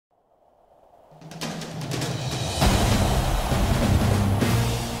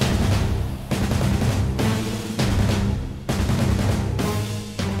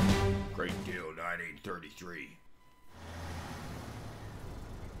history.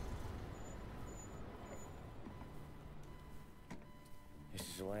 This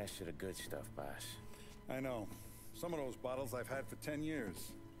is the last of the good stuff, boss. I know. Some of those bottles I've had for 10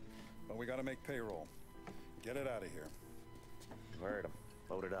 years. But we gotta make payroll. Get it out of here. You heard him.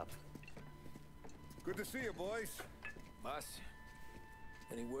 Load it up. Good to see you, boys. Boss,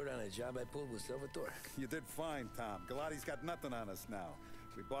 any word on a job I pulled with Salvatore? You did fine, Tom. Galati's got nothing on us now.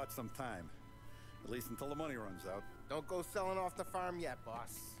 We bought some time. At least until the money runs out. Don't go selling off the farm yet,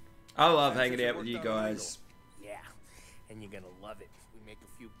 boss. I love hanging out with you guys. Yeah, and you're gonna love it. We make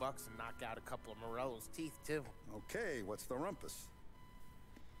a few bucks and knock out a couple of Morello's teeth, too. Okay, what's the rumpus?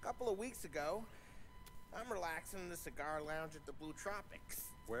 A couple of weeks ago, I'm relaxing in the cigar lounge at the Blue Tropics.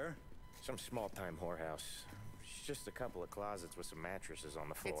 Where? Some small-time whorehouse. It's just a couple of closets with some mattresses on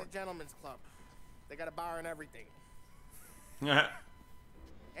the floor. It's a gentleman's club. They got a bar and everything.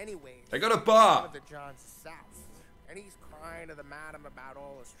 Anyways, They got a bar. one of the Johns is south, and he's crying to the madam about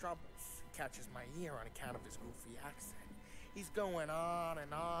all his troubles. Catches my ear on account of his goofy accent. He's going on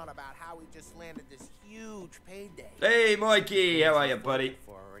and on about how he just landed this huge payday. Hey, Mikey, how are you, buddy?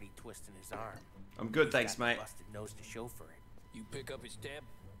 For already twisting his arm. I'm good, He's thanks, got mate. Busted nose to show for it. You pick up his tab?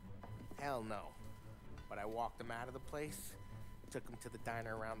 Hell no. But I walked him out of the place, took him to the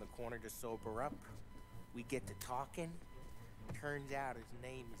diner around the corner to sober up. We get to talking. Turns out his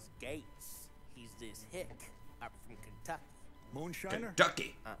name is Gates. He's this hick up from Kentucky. Moonshiner?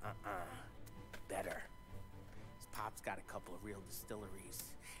 Kentucky. Better. His pop's got a couple of real distilleries,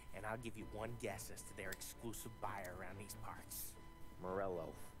 and I'll give you one guess as to their exclusive buyer around these parts. Morello.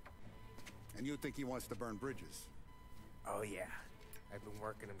 And you think he wants to burn bridges? Oh yeah, I've been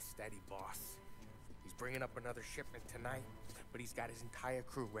working him steady, boss. He's bringing up another shipment tonight, but he's got his entire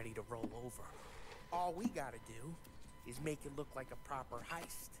crew ready to roll over. All we gotta do is make it look like a proper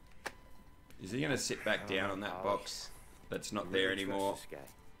heist. Is he going to sit back down on that box that's not there Really anymore? trust this guy.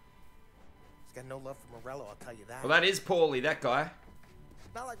 He's got no love for Morello, I'll tell you that. Well, that is Paulie, that guy.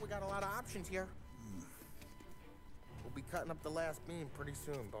 Not like we got a lot of options here. We'll be cutting up the last beam pretty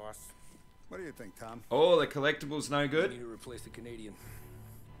soon, boss. What do you think, Tom? Oh, the collectibles no We good? need to replace the Canadian.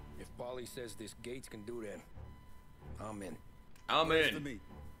 If Paulie says this Gates can do that, I'm in. I'm Where's the in. meat?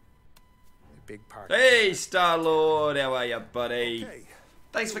 A big party. Hey, Star-Lord, how are you, buddy? Okay.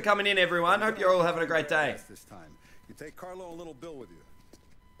 Thanks for coming in, everyone. Hope you're all having a great day. This time. You take Carlo and Little Bill with you.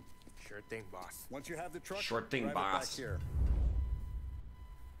 Sure thing, boss. Once you have the truck, Sure thing, drive it back boss. here.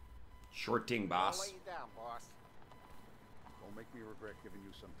 Short thing, I'll boss. lay you down, boss. Won't make me regret giving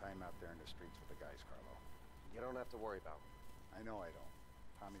you some time out there in the streets with the guys, Carlo. You don't have to worry about I it. know I don't.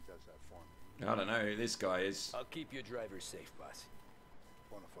 Tommy does that for me. I don't know who this guy is. I'll keep your driver safe, boss.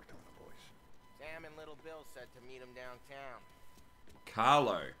 Buona fortuna, boys. Sam and Little Bill said to meet him downtown.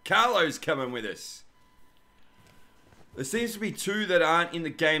 Carlo. Carlo's coming with us. There seems to be two that aren't in the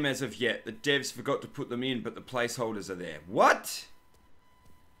game as of yet. The devs forgot to put them in, but the placeholders are there. What?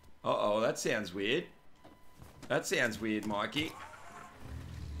 Uh-oh, that sounds weird. That sounds weird, Mikey.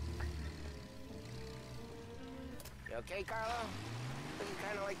 You okay, Carlo? Looking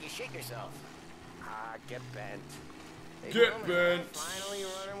kind of like you shit yourself. Ah, get bent. Hey, Get woman, bent. Finally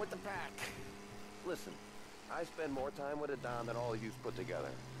running with the pack. Listen, I spend more time with a Don than all of you've put together.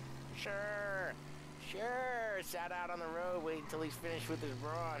 Sure. Sat out on the road waiting till he's finished with his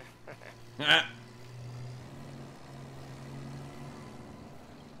broad.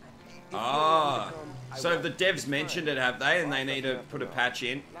 Ah, so the devs mentioned it, have they? And they need to put a patch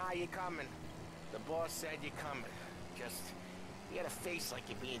in. Nah, you coming. The boss said you coming. Just, you got a face like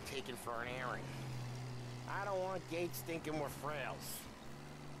you're being taken for an airing. I don't want Gates thinking we're frails.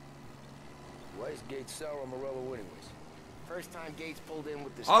 Why is Gates sour on Morello anyways? First time Gates pulled in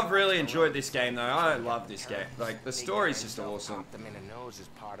with this. I've really enjoyed this game, though. I love this game. Like, the story's just awesome. Popped them in the nose as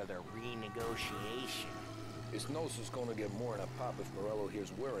part of their renegotiation. His nose is gonna get more than a pop if Morello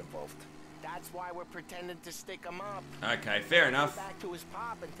hears we're involved. That's why we're pretending to stick him up. Okay, fair enough. Go back to his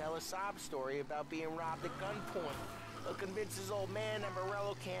pop and tell a sob story about being robbed at gunpoint. He'll convince his old man that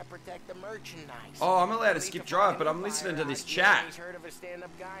Morello can't protect the merchandise. Oh, I'm allowed to skip drive, but I'm listening to this chat. He's heard of a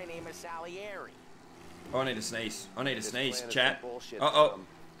stand-up guy named Salieri. Oh, I need to sneeze. I need to This sneeze, plan is chat. bullshit, Uh-oh. Tom.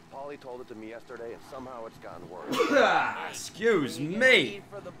 Paulie told it to me yesterday, and somehow it's gotten worse. Excuse When you get me. paid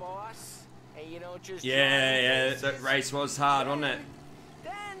for the boss, and you don't just Yeah, drive that places, race was hard, wasn't it?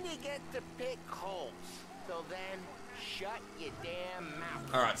 Then you get to pick holes. So then, shut your damn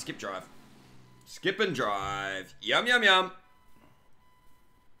mouth. Alright, skip drive. Skip and drive. Yum, yum, yum.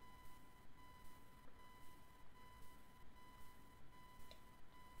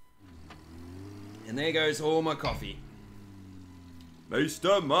 And there goes all my coffee.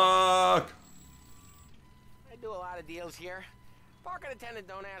 Mr. Mark. do a lot of deals here. Parking attendant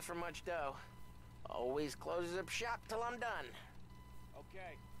don't ask for much dough. Always closes up shop till I'm done.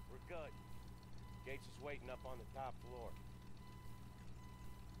 Okay, we're good. Gates is waiting up on the top floor.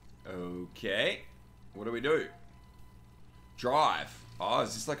 Okay. What do we do? Drive. Oh,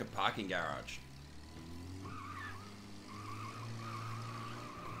 is this like a parking garage?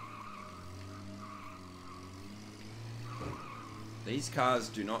 These cars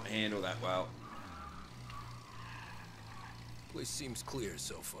do not handle that well. Place seems clear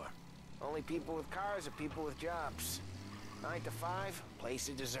so far. Only people with cars are people with jobs. 9 to 5, place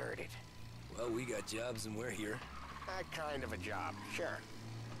is deserted. Well, we got jobs and we're here. That kind of a job, sure.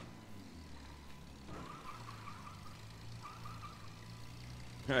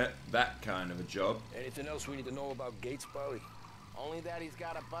 That kind of a job. Anything else we need to know about Gates, Polly? Only that he's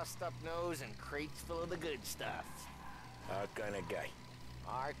got a bust-up nose and crates full of the good stuff. Our kind of guy.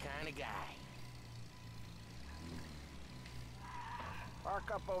 Our kind of guy.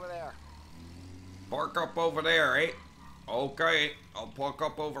 Park up over there. Park up over there, eh? Okay, I'll park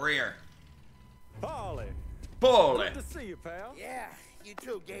up over here. Polly! Paulie! Good to see you, pal. Yeah, you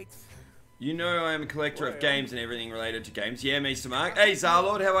too, Gates. You know I am a collector of games and everything related to games. Yeah, Mr. Mark. Hey,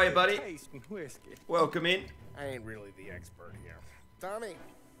 Zarlord, how are you, buddy? Taste and whiskey. Welcome in. I ain't really the expert here. Tommy.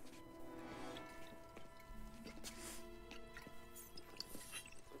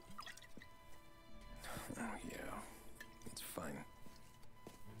 Oh, yeah. It's fine.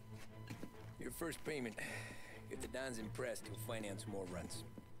 Your first payment. If the Don's impressed, he'll finance more runs.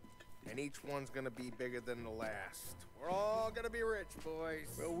 And each one's gonna be bigger than the last. We're all gonna be rich, boys.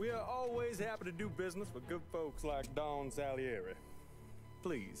 Well, we're always happy to do business with good folks like Don Salieri.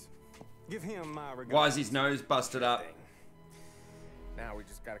 Please, give him my regards. Why is his nose busted up? Now we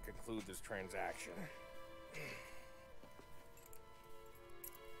just gotta conclude this transaction.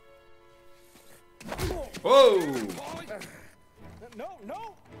 Whoa!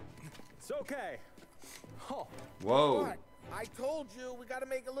 No! It's okay. Oh, Whoa. What? I told you, we gotta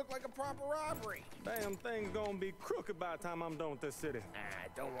make it look like a proper robbery. damn thing's gonna be crooked by the time I'm done with this city. Ah,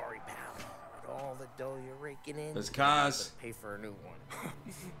 don't worry, pal. With all the dough you're raking in, There's cars. pay for a new one.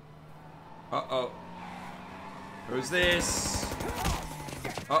 Uh-oh. Who's this?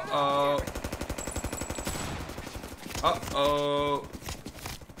 Uh-oh. Uh-oh.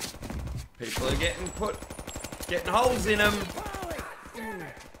 People are getting holes in them.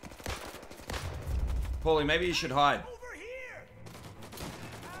 Paulie, maybe you should hide.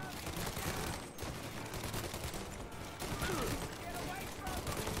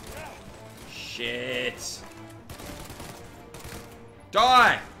 Shit.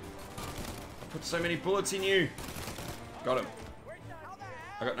 Die! I put so many bullets in you. Got him.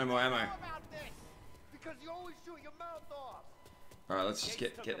 I got no more ammo. Alright, let's just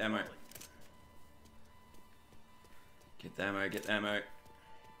get ammo. Get the ammo, get the ammo.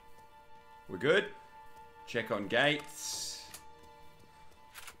 We're good. Check on Gates.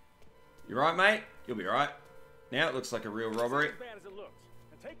 You right, mate? You'll be right. Now it looks like a real robbery. As bad as it looks.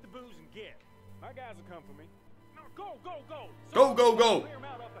 Now take the booze and get. My guys will come for me. Now go! Go, go, go! Clear 'em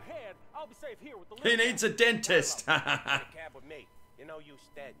out up ahead. I'll be safe here with the He needs a dentist. Get a cab with me. You know you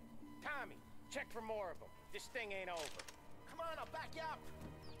stead. Tommy, check for more of them. This thing ain't over. Come on, I'll back you up.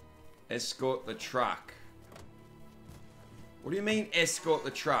 Escort the truck. What do you mean, escort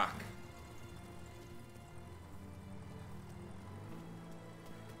the truck?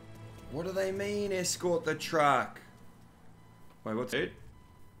 What do they mean, escort the truck? Wait, what's it?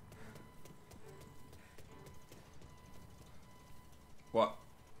 What?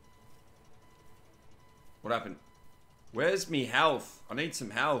 What happened? Where's me health? I need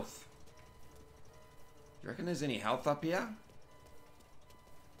some health. You reckon there's any health up here?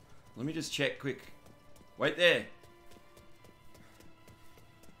 Let me just check quick. Wait there.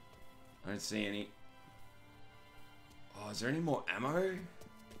 I don't see any. Oh, is there any more ammo?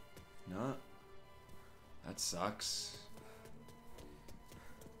 No. That sucks.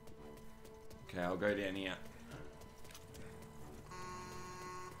 Okay, I'll go down here.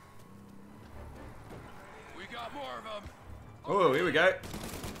 We got more of them. Oh, here we go.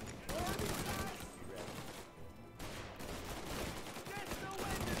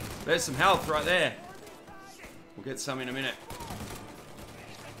 There's some health right there. We'll get some in a minute.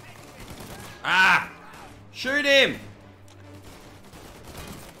 Ah! Shoot him!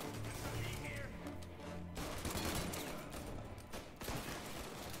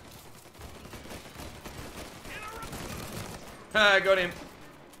 Ah, got him.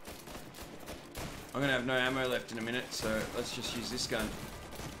 I'm gonna have no ammo left in a minute, so let's just use this gun.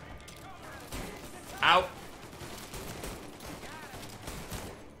 Ow!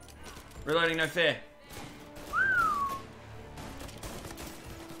 Reloading, no fair.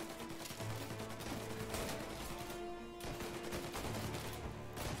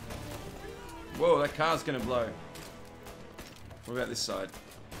 Whoa, that car's gonna blow. What about this side?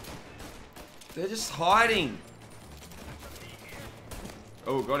 They're just hiding.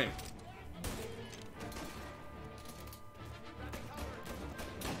 Oh, got him.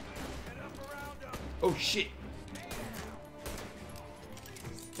 Oh, shit.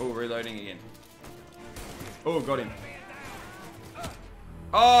 Oh, reloading again. Oh, got him.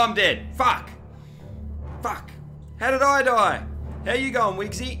 Oh, I'm dead. Fuck. Fuck. How did I die? How you going,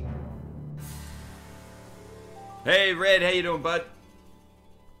 Wigsy? Hey, Red. How you doing, bud?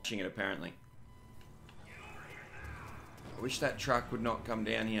 It apparently. I wish that truck would not come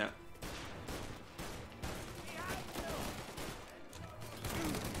down here.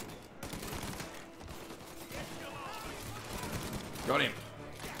 Got him.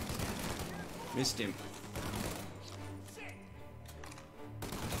 Missed him.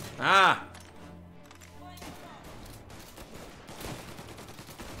 Ah!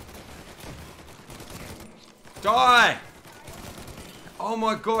 Die! Oh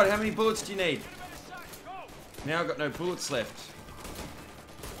my god, how many bullets do you need? Now I've got no bullets left.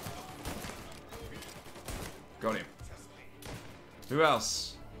 Got him. Who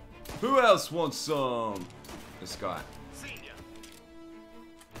else? Who else wants some? This guy.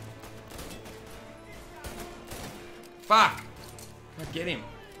 Fuck! Can't get him.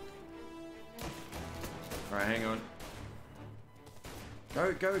 Alright, hang on.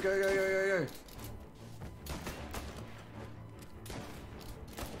 Go, go, go, go, go, go, go.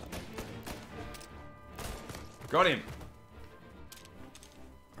 Got him.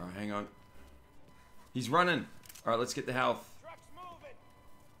 Alright, hang on. He's running. Alright, let's get the health.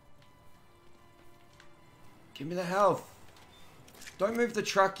 Give me the health. Don't move the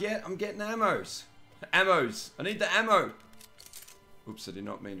truck yet. I'm getting ammos. Ammos. I need the ammo. Oops, I did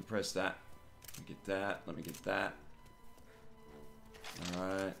not mean to press that. Let me get that. Let me get that.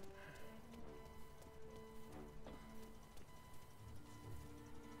 Alright.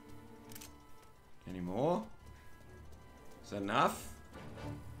 Any more? Is that enough?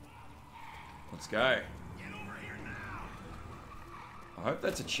 Let's go. I hope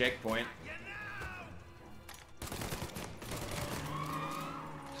that's a checkpoint.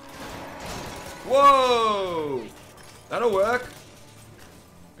 Whoa! That'll work.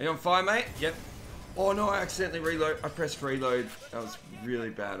 Are you on fire, mate? Yep. Oh no, I accidentally reload. I pressed reload. That was a really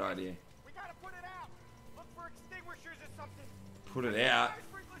bad idea. We gotta put it out. Look for extinguishers or something. Put it out. Fire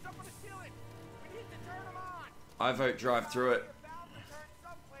sprinklers up on the ceiling. We need to turn them on. I vote drive through it.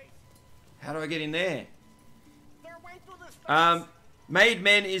 How do I get in there? They're way through this fence. Made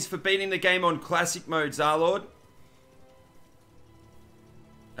Men is for beating the game on classic mode, Zarlord.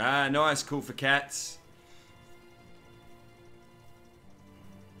 Ah, nice. Cool for cats.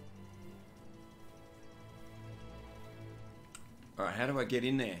 Alright, how do I get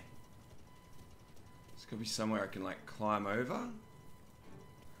in there? There's gotta be somewhere I can, like, climb over.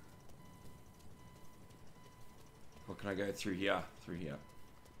 Or can I go through here? Through here.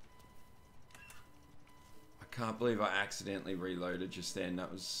 I can't believe I accidentally reloaded just then.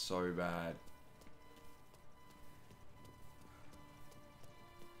 That was so bad.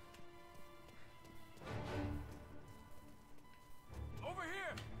 Over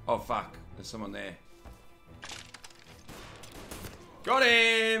here. Oh, fuck. There's someone there. Got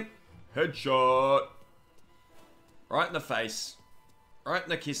him! Headshot. Right in the face. Right in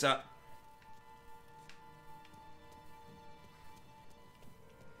the kisser.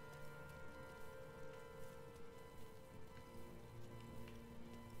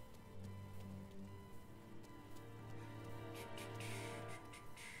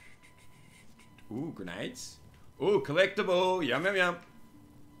 Ooh, grenades. Ooh, collectible. Yum, yum, yum.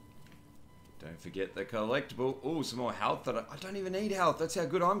 Don't forget the collectible. Ooh, some more health. I don't even need health. That's how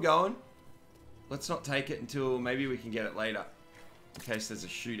good I'm going. Let's not take it until maybe we can get it later. In case there's a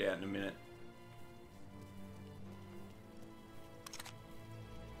shootout in a minute.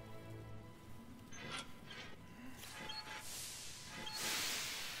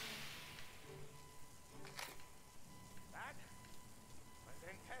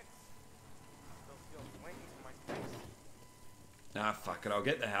 Nah, fuck it. I'll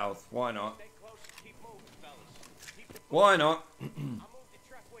get the health. Why not? Why not? I'll move the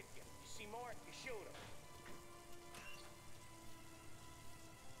truck with you. You see more, you shoot him.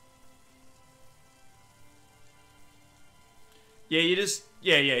 Yeah, you just...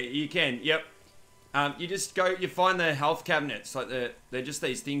 Yeah, you can. Yep. You just go... You find the health cabinets. Like, they're just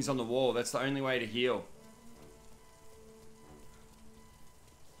these things on the wall. That's the only way to heal.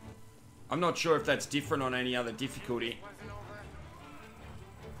 I'm not sure if that's different on any other difficulty.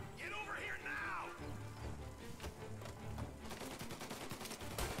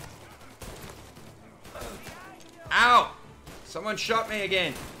 Someone shot me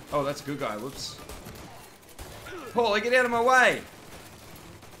again. Oh, that's a good guy. Whoops. Paulie, get out of my way.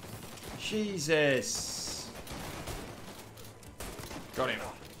 Jesus. Got him.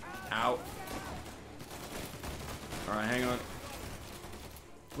 Ow. Alright, hang on.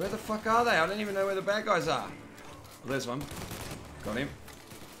 Where the fuck are they? I don't even know where the bad guys are. Well, there's one. Got him.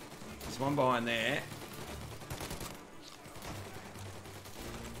 There's one behind there.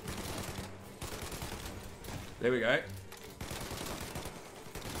 There we go.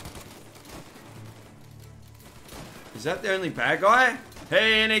 Is that the only bad guy?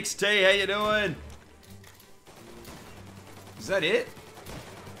 Hey NXT, how you doing? Is that it?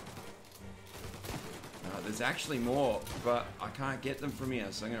 No, there's actually more, but I can't get them from here,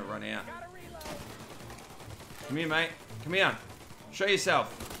 so I'm gonna run out. Come here, mate. Come here. Show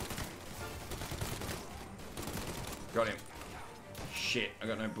yourself. Got him. Shit, I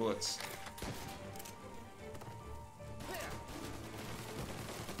got no bullets.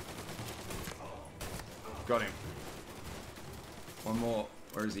 Got him. One more.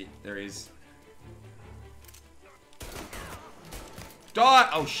 Where is he? There he is. Die!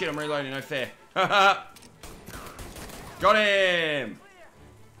 Oh shit, I'm reloading. No fair. Got him!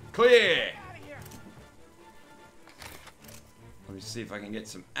 Clear! Let me see if I can get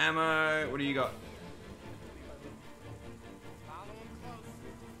some ammo. What do you got?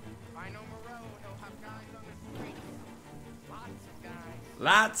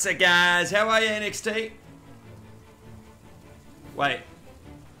 Lots of guys. How are you, NXT? Wait.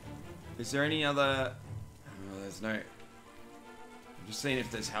 Is there any other... Oh, there's no... I'm just seeing if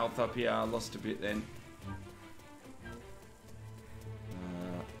there's health up here. I lost a bit then.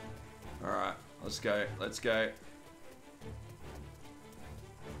 Alright. Let's go. Let's go.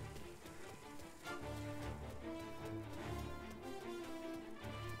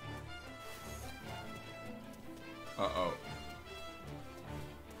 Uh-oh.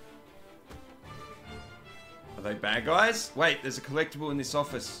 Are they bad guys? Wait, there's a collectible in this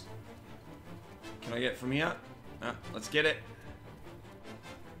office. Can I get from here? No, let's get it.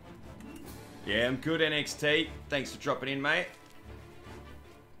 Yeah, I'm good, NXT. Thanks for dropping in, mate.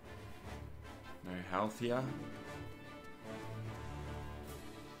 No health here.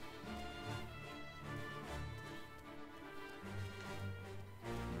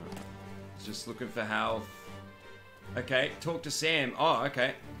 Just looking for health. Okay, talk to Sam. Oh,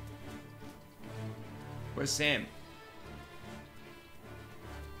 okay. Where's Sam?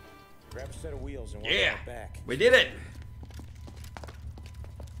 Grab a set of wheels and walk out back. We did it.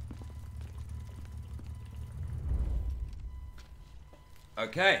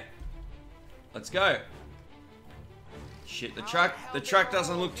 Okay. Let's go. Shit, the truck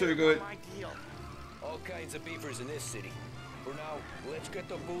doesn't look too good. All kinds of beefers in this city. For now, let's get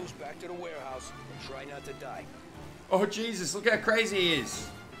the booze back to the warehouse and try not to die. Oh Jesus, look how crazy he is.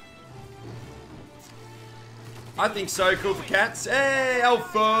 I think so. Cool for cats. Hey,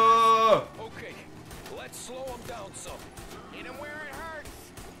 Alpha! Okay, let's slow him down some. Hit him where it hurts.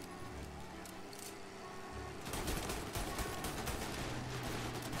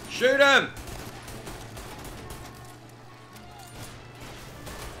 Shoot him!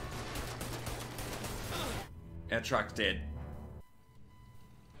 Our truck's dead.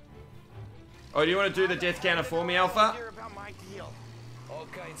 Oh, do you want to do the death counter for me, Alpha? All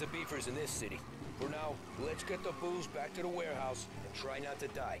kinds of beefers in this city. For now, let's get the booze back to the warehouse and try not to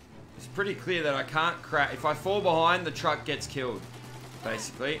die. It's pretty clear that I can't crash. If I fall behind, the truck gets killed.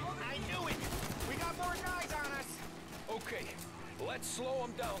 Basically. I knew it. We got more guys on us. Okay, let's slow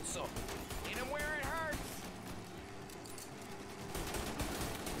him down some. Hit him where it hurts.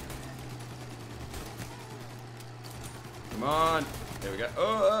 Come on. There we go.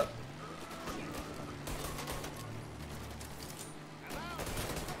 Oh!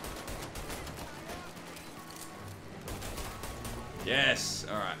 Yes.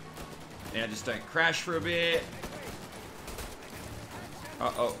 All right. Now just don't crash for a bit.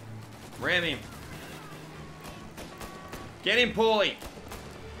 Uh-oh. Ram him. Get him, Paulie.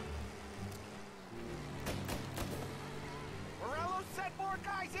 Morello sent more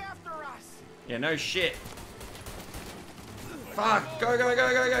guys after us. Yeah, no shit. Fuck. Go, go,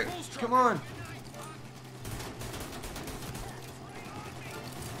 go, go, go. Come on.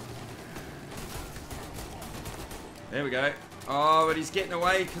 There we go. Oh, but he's getting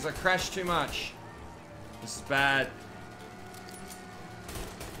away because I crashed too much. This is bad.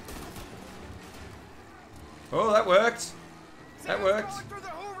 Oh, that worked. That worked.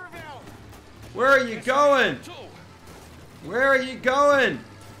 Where are you going? Where are you going?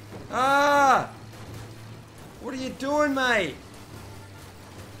 Ah! What are you doing, mate?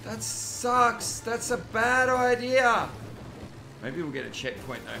 That sucks. That's a bad idea. Maybe we'll get a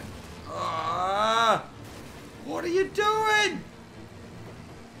checkpoint though. Ah! What are you doing?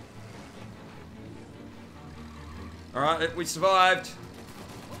 Alright, we survived.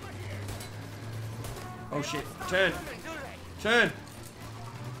 Oh shit. Turn. Turn.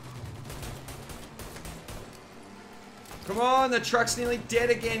 Come on, the truck's nearly dead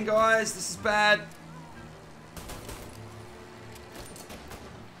again, guys. This is bad.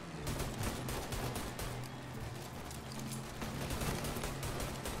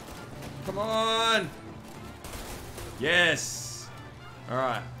 Come on. Yes.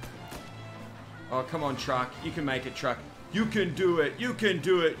 Alright. Oh, come on, truck. You can make it, truck. You can do it. You can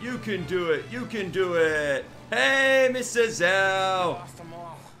do it. You can do it. You can do it. Hey, Mr. Zell. Lost them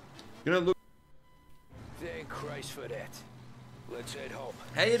all. Gonna look. Thank Christ for that. Let's head home.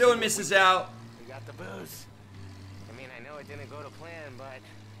 How you doing, Mr. Zell? We got the booze. I mean, I know it didn't go to plan, but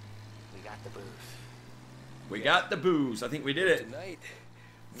we got the booze. We got the booze. I think we did it. Tonight,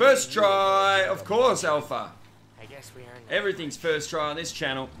 First try, of course, Alpha. I guess we earned it. Everything's first try on this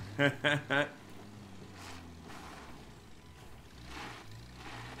channel.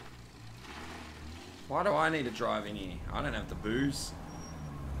 Why do I need to drive in here? I don't have the booze.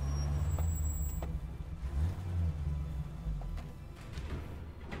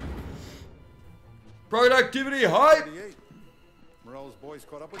 Productivity hype! 88. Morello's boys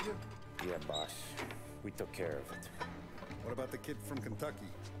caught up with you? Yeah, boss. We took care of it. What about the kid from Kentucky?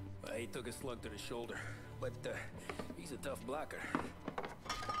 he took a slug to the shoulder, but he's a tough blocker.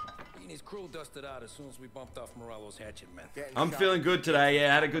 He and his crew dusted out as soon as we bumped off Morello's hatchet men. I'm feeling good today.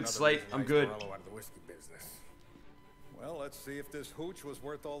 Yeah, had a good sleep. I'm good. Morello out of the whiskey business. Well, let's see if this hooch was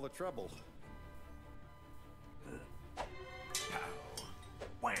worth all the trouble.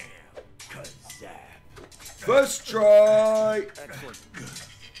 Wham! Kazap. First try! Excellent.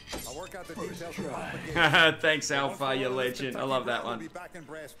 I'll work out the details of the complications. Thanks, Alpha, you legend. I love that We'll one. be back in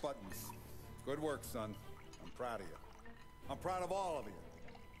brass buttons. Good work, son. I'm proud of you. I'm proud of all of you.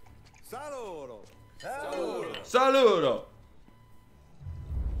 Saludo. Saludo. Saludo!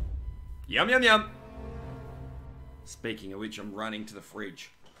 Yum, yum, yum. Speaking of which, I'm running to the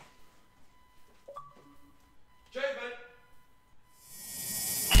fridge.